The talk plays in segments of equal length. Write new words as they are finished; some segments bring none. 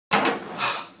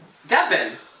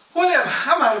Debin! William,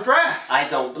 I'm out of breath. I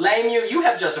don't blame you. You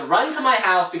have just run to my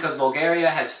house because Bulgaria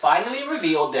has finally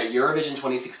revealed their Eurovision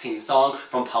 2016 song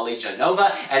from Poli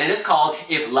Genova, and it is called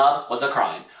If Love Was a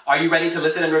Crime. Are you ready to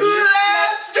listen and review?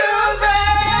 Let's do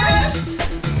this!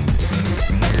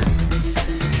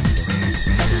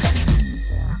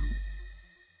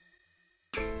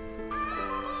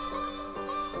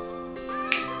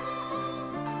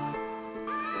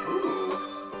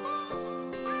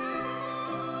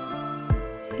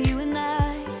 You and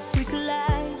I, we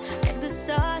collide like the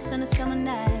stars on a summer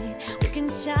night. We can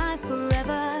shine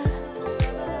forever.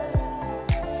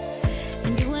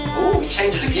 And you and I, we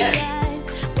changed it again.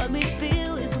 What we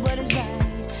feel is what is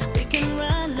right. We can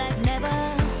run like never.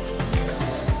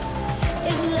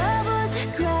 If love was a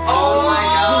crime, Oh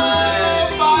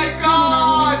my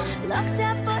god! locked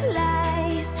up for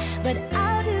life, but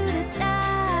I'll do the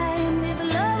time. If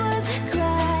love was a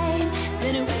crime,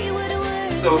 then we would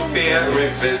work. Sophia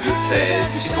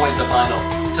revisited. She's going to the final.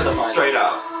 Straight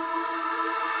up.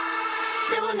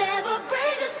 They will never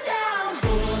break us down.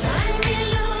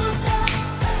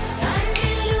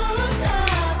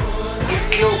 It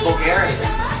feels Bulgarian,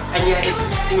 and yet it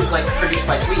seems like produced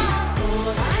by Swedes.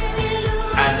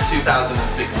 And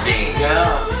 2016.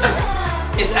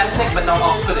 Yeah. It's ethnic but not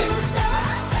off-putting.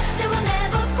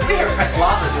 We hear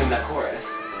Preslava doing that chorus.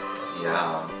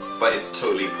 Yeah. But it's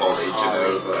totally Poli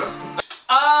Genova.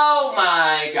 Oh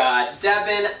my god.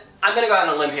 Debin, I'm gonna go out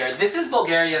on a limb here. This is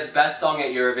Bulgaria's best song at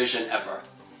Eurovision ever.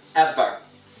 Ever.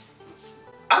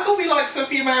 I thought we liked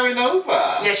Sofi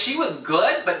Marinova. Yeah, she was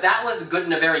good, but that was good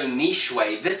in a very niche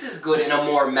way. This is good in a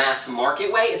more mass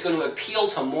market way. It's going to appeal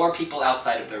to more people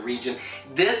outside of the region.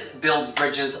 This builds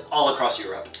bridges all across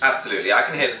Europe. Absolutely, I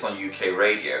can hear this on UK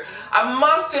radio. I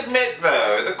must admit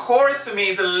though, the chorus for me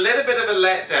is a little bit of a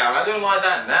letdown. I don't like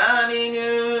that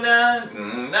na-ni-nu-na,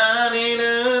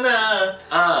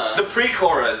 The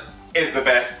pre-chorus is the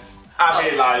best. I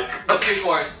mean, like... The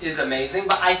pre-chorus is amazing,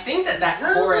 but I think that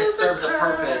chorus serves a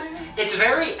purpose. It's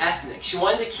very ethnic. She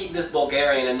wanted to keep this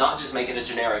Bulgarian and not just make it a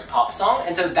generic pop song,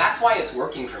 and so that's why it's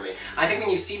working for me. I think when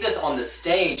you see this on the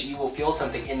stage, you will feel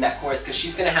something in that chorus, because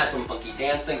she's going to have some funky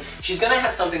dancing. She's going to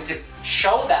have something to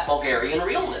show that Bulgarian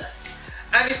realness.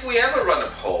 And if we ever run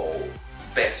a poll,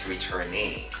 best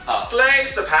returnee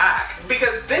slays the pack,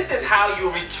 because this is how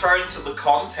you return to the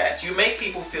contest. You make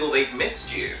people feel they've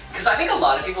missed you. Because I think a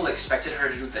lot of people expected her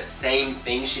to do the same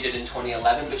thing she did in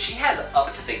 2011, but she has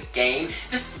upped the game.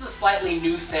 This is a slightly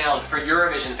new sound for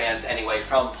Eurovision fans anyway,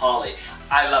 from Poli.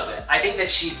 I love it. I think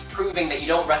that she's proving that you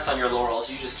don't rest on your laurels,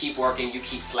 you just keep working, you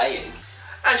keep slaying.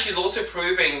 And she's also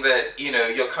proving that, you know,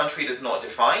 your country does not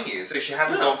define you. So she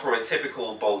hasn't gone for a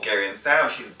typical Bulgarian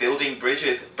sound. She's building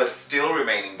bridges, but still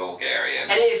remaining Bulgarian.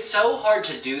 And it is so hard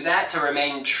to do that, to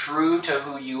remain true to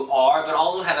who you are, but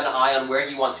also have an eye on where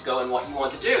you want to go and what you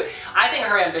want to do. I think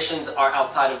her ambitions are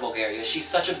outside of Bulgaria. She's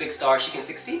such a big star, she can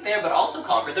succeed there, but also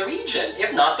conquer the region,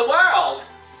 if not the world.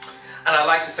 And I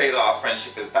like to say that our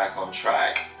friendship is back on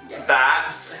track. Yeah.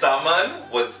 That summon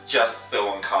was just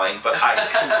so unkind, but I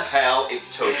can tell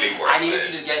it's totally worth it. I needed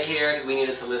you to get here because we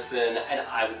needed to listen, and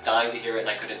I was dying to hear it, and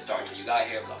I couldn't start until you got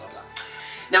here, blah, blah, blah.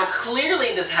 Now,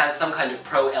 clearly this has some kind of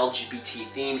pro-LGBT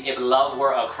theme. If love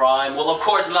were a crime, well, of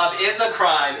course, love is a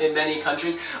crime in many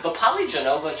countries, but Poli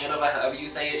Genova, however you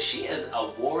say it, she is a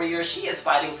warrior. She is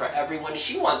fighting for everyone.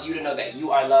 She wants you to know that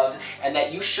you are loved and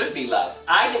that you should be loved.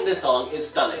 I think this song is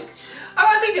stunning. And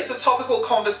I think it's a topical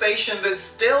conversation that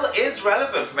still is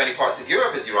relevant for many parts of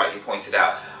Europe, as you rightly pointed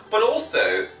out, but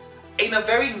also in a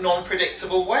very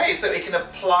non-predictable way, so it can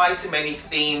apply to many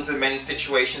themes and many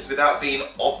situations without being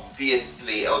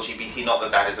obviously LGBT. Not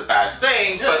that that is a bad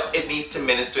thing, but it needs to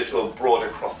minister to a broader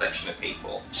cross-section of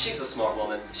people. She's a smart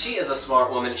woman. She is a smart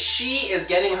woman. She is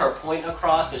getting her point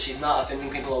across, but she's not offending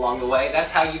people along the way. That's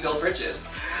how you build bridges.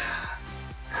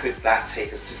 Could that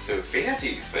take us to Sofia, do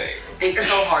you think? It's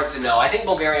so hard to know. I think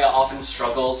Bulgaria often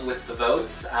struggles with the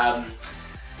votes.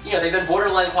 You know, they've been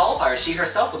borderline qualifiers. She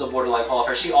herself was a borderline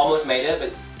qualifier. She almost made it,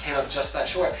 but came up just that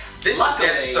short. This is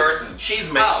dead certain. She's she's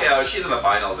in the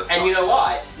final this time. And you know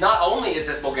why? Not only is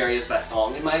this Bulgaria's best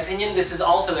song, in my opinion, this is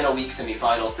also in a weak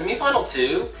semi-final. Semi-final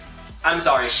 2, I'm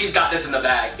sorry, she's got this in the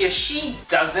bag. If she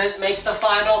doesn't make the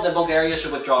final, then Bulgaria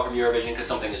should withdraw from Eurovision because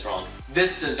something is wrong.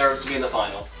 This deserves to be in the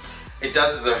final. It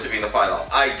does deserve to be in the final.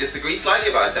 I disagree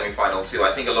slightly about a semi-final 2.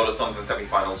 I think a lot of songs in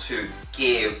semi-final 2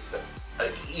 give,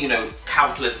 you know,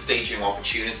 countless staging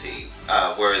opportunities,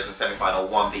 whereas in semi-final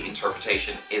 1 the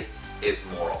interpretation is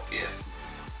more obvious.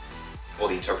 Or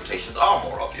the interpretations are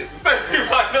more obvious in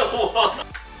semi-final 1.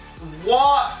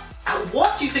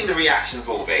 What do you think the reactions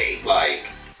will be? Like,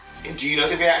 Do you know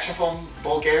the reaction from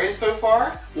Bulgaria so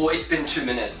far? Well, it's been 2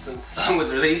 minutes since the song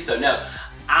was released, so no.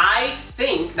 I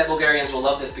think that Bulgarians will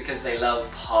love this because they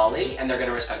love Poli, and they're going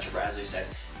to respect her for, as you said,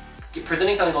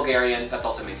 presenting something Bulgarian that's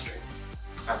also mainstream.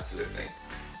 Absolutely.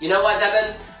 You know what,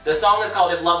 Devin? The song is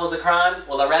called If Love Was a Crime.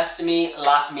 Well, arrest me,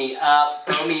 lock me up,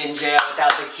 throw me in jail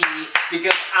without the key,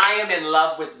 because I am in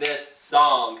love with this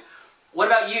song. What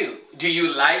about you? Do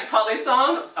you like Poli's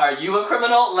song? Are you a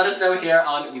criminal? Let us know here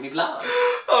on wiwibloggs.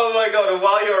 Oh my god, and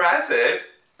while you're at it,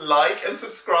 like and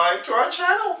subscribe to our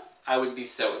channel. I would be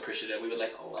so appreciative. We would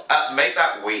like all of it. Make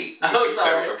that we. Oh, We'd be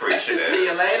sorry. so appreciative. See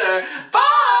you later.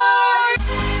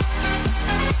 Bye!